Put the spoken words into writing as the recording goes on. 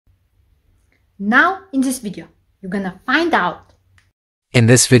Now in this video, you're gonna find out. In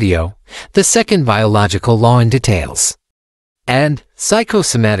this video, the second biological law in details, and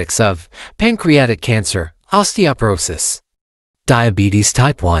psychosomatics of pancreatic cancer, osteoporosis, diabetes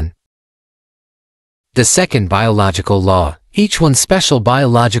type 1. The second biological law, each one special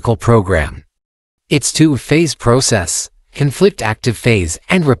biological program. It's two-phase process, conflict active phase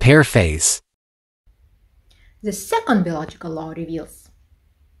and repair phase. The second biological law reveals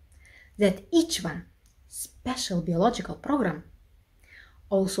that each one special biological program,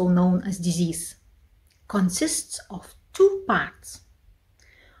 also known as disease, consists of two parts.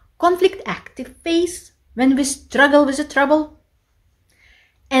 Conflict active phase, when we struggle with the trouble,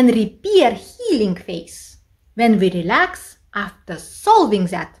 and repair healing phase, when we relax after solving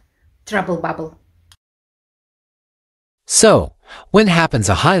that trouble bubble. So, when happens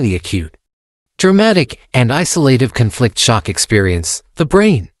a highly acute, dramatic and isolative conflict shock experience, the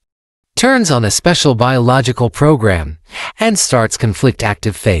brain turns on a special biological program and starts conflict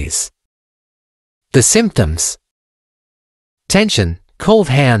active phase. The symptoms: tension, cold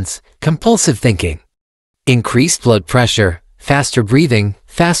hands, compulsive thinking, increased blood pressure, faster breathing,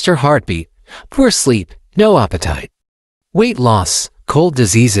 faster heartbeat, poor sleep, no appetite, weight loss, cold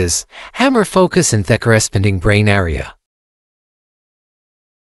diseases, hammer focus and thicker expanding brain area.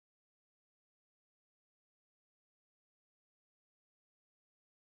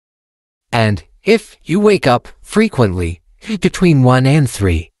 And if you wake up frequently between 1 and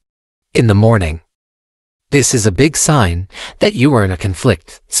 3 in the morning, this is a big sign that you are in a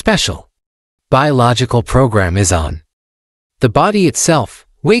conflict special biological program is on. The body itself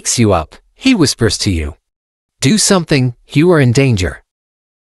wakes you up. He whispers to you, do something, you are in danger.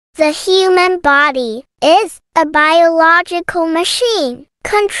 The human body is a biological machine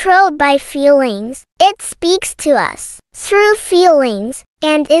controlled by feelings. It speaks to us through feelings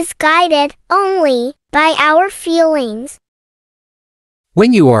and is guided only by our feelings.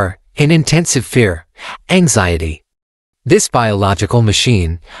 When you are in intensive fear, anxiety, this biological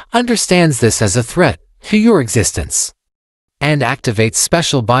machine understands this as a threat to your existence and activates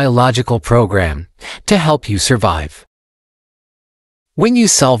special biological program to help you survive. When you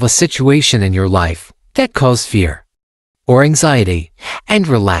solve a situation in your life that caused fear or anxiety and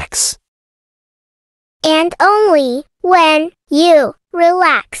relax. And only when you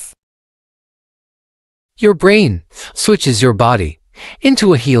relax, your brain switches your body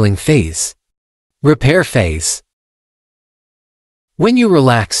into a healing phase, repair phase. When you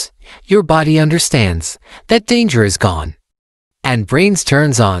relax, your body understands that danger is gone, and brain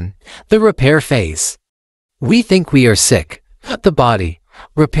turns on the repair phase. We think we are sick, but the body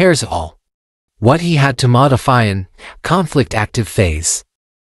repairs all what he had to modify in conflict active phase.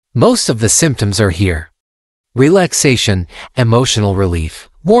 Most of the symptoms are here: relaxation, emotional relief,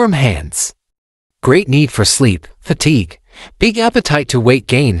 warm hands, great need for sleep, fatigue, big appetite to weight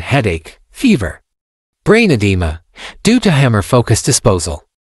gain, headache, fever, brain edema due to hammer focus disposal.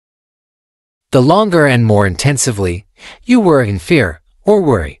 The longer and more intensively you were in fear or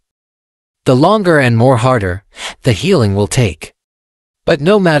worry, the longer and more harder the healing will take. But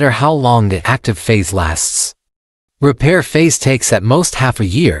no matter how long the active phase lasts, repair phase takes at most half a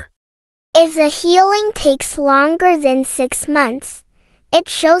year. If the healing takes longer than 6 months, it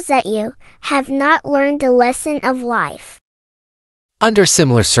shows that you have not learned the lesson of life. Under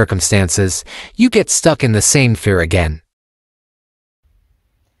similar circumstances, you get stuck in the same fear again.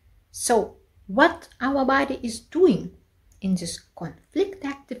 So, what our body is doing in this conflict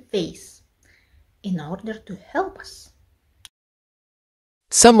active phase in order to help us?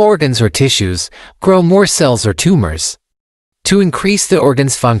 Some organs or tissues grow more cells or tumors to increase the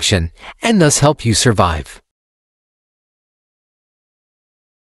organ's function and thus help you survive.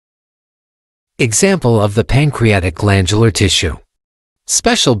 Example of the pancreatic glandular tissue.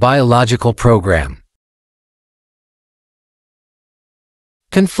 Special biological program.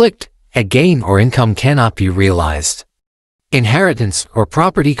 Conflict, a gain or income cannot be realized. Inheritance or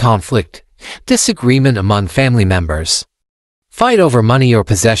property conflict, disagreement among family members. Fight over money or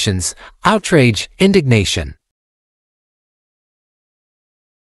possessions, outrage, indignation.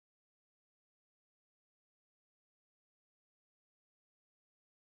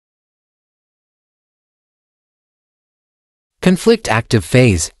 Conflict active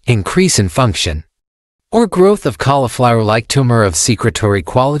phase, increase in function, or growth of cauliflower-like tumor of secretory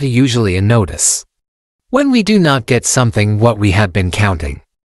quality, usually in notice. When we do not get something what we had been counting.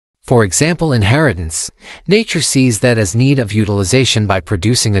 For example, inheritance, nature sees that as need of utilization by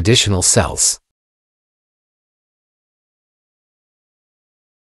producing additional cells.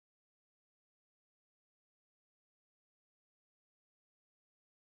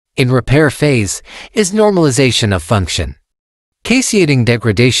 in repair phase is normalization of function, caseating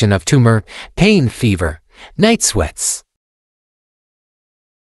degradation of tumor, pain, fever, night sweats.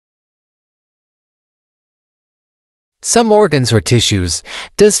 Some organs or tissues,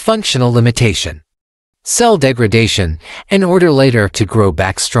 dysfunctional limitation, cell degradation, in order later to grow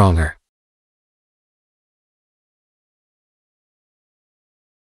back stronger.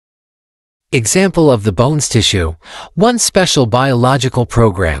 Example of the bones tissue, one special biological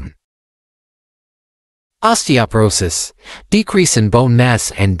program. Osteoporosis, decrease in bone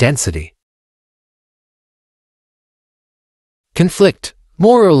mass and density. Conflict,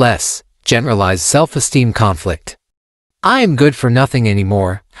 more or less, generalized self-esteem conflict. I am good for nothing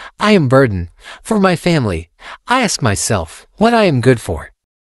anymore. I am burden for my family. I ask myself what I am good for.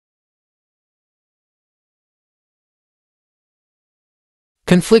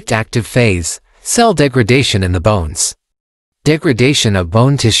 Conflict active phase, cell degradation in the bones. Degradation of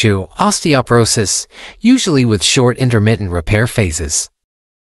bone tissue, osteoporosis, usually with short intermittent repair phases.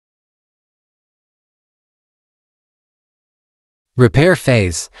 Repair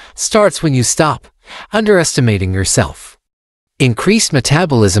phase starts when you stop underestimating yourself. Increased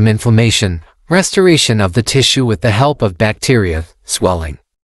metabolism, inflammation, restoration of the tissue with the help of bacteria, swelling,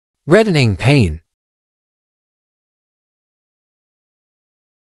 reddening, pain.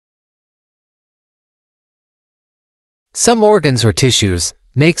 Some organs or tissues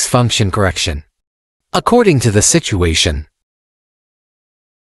makes function correction according to the situation.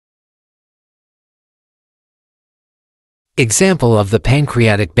 Example of the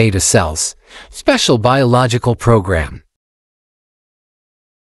pancreatic beta cells, special biological program.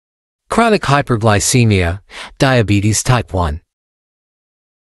 Chronic hyperglycemia, diabetes type 1.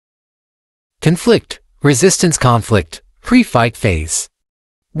 Conflict, resistance conflict, pre-fight phase.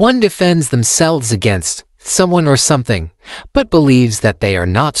 One defends themselves against someone or something, but believes that they are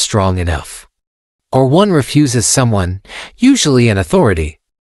not strong enough. Or one refuses someone, usually an authority,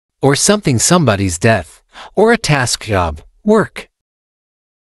 or something, somebody's death, or a task, job, work.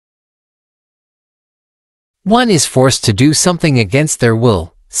 One is forced to do something against their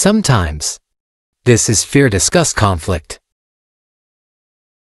will, sometimes. This is fear, disgust, conflict.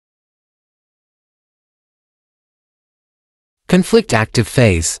 Conflict active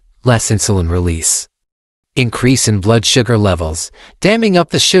phase, less insulin release. Increase in blood sugar levels, damming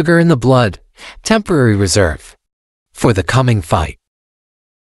up the sugar in the blood, temporary reserve for the coming fight.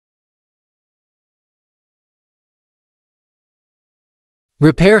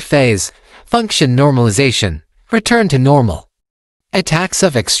 Repair phase, function normalization, return to normal. Attacks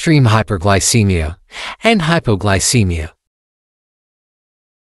of extreme hyperglycemia and hypoglycemia.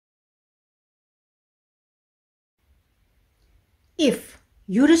 If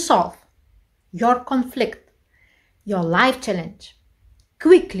you resolve your conflict, your life challenge,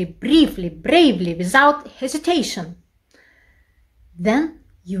 quickly, briefly, bravely, without hesitation, then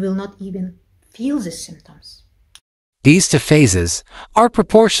you will not even feel the symptoms. These two phases are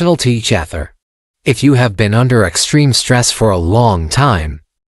proportional to each other. If you have been under extreme stress for a long time,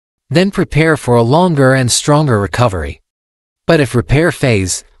 then prepare for a longer and stronger recovery. But if repair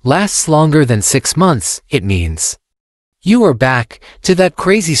phase lasts longer than 6 months, it means you are back to that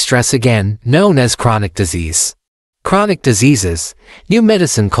crazy stress again, known as chronic disease. Chronic diseases, new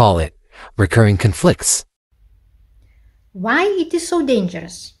medicine call it, recurring conflicts. Why it is so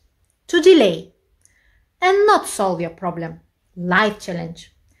dangerous to delay and not solve your problem, life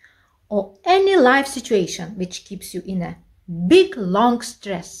challenge, or any life situation which keeps you in a big long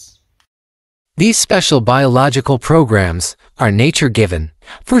stress. These special biological programs are nature-given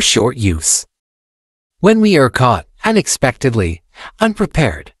for short use. When we are caught unexpectedly,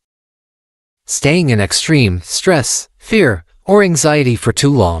 unprepared, staying in extreme stress, fear, or anxiety for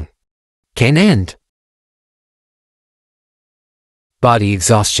too long can end. Body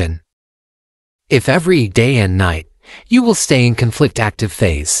exhaustion. If every day and night you will stay in conflict active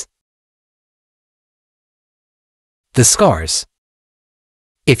phase. The scars.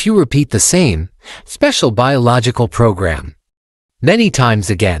 If you repeat the same special biological program many times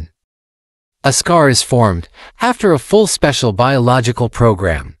again, a scar is formed after a full special biological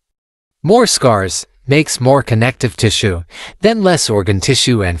program. More scars makes more connective tissue, then less organ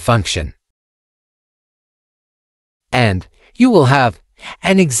tissue and function. And you will have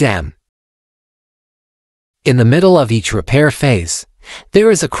an exam. In the middle of each repair phase,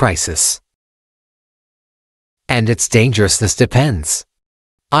 there is a crisis. And its dangerousness depends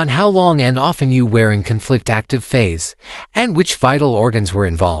on how long and often you were in conflict active phase and which vital organs were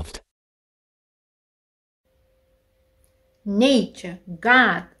involved. Nature,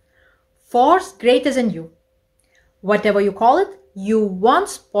 God, force greater than you. Whatever you call it, you won't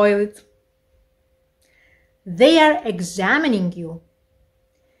spoil it. They are examining you.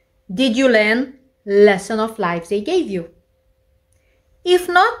 Did you learn lesson of life they gave you? If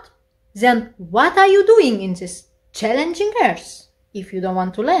not, then what are you doing in this challenging earth if you don't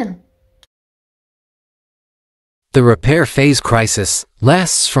want to learn? The repair phase crisis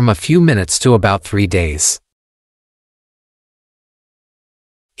lasts from a few minutes to about 3 days.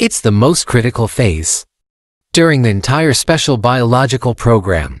 It's the most critical phase during the entire special biological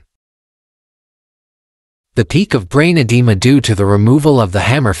program. The peak of brain edema due to the removal of the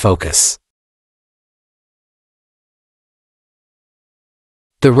hammer focus.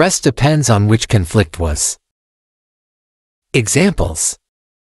 The rest depends on which conflict was. Examples: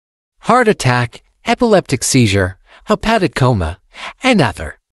 heart attack, epileptic seizure, hepatic coma, and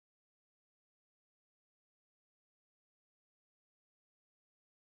other.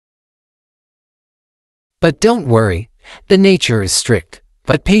 But don't worry, the nature is strict,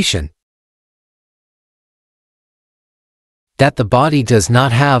 but patient. That the body does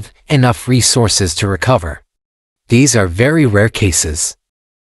not have enough resources to recover. These are very rare cases.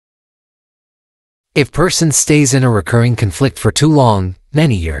 If person stays in a recurring conflict for too long,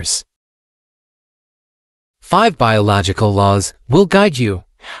 many years. 5 biological laws will guide you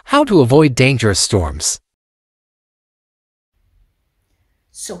how to avoid dangerous storms.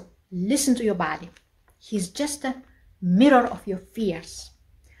 So, listen to your body. He's just a mirror of your fears,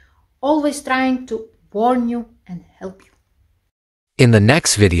 always trying to warn you and help you. In the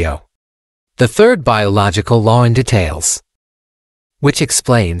next video, the 3rd biological law in details, which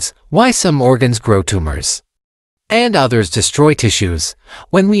explains why some organs grow tumors and others destroy tissues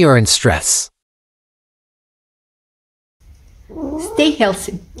when we are in stress. Stay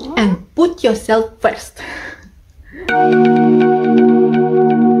healthy and put yourself first.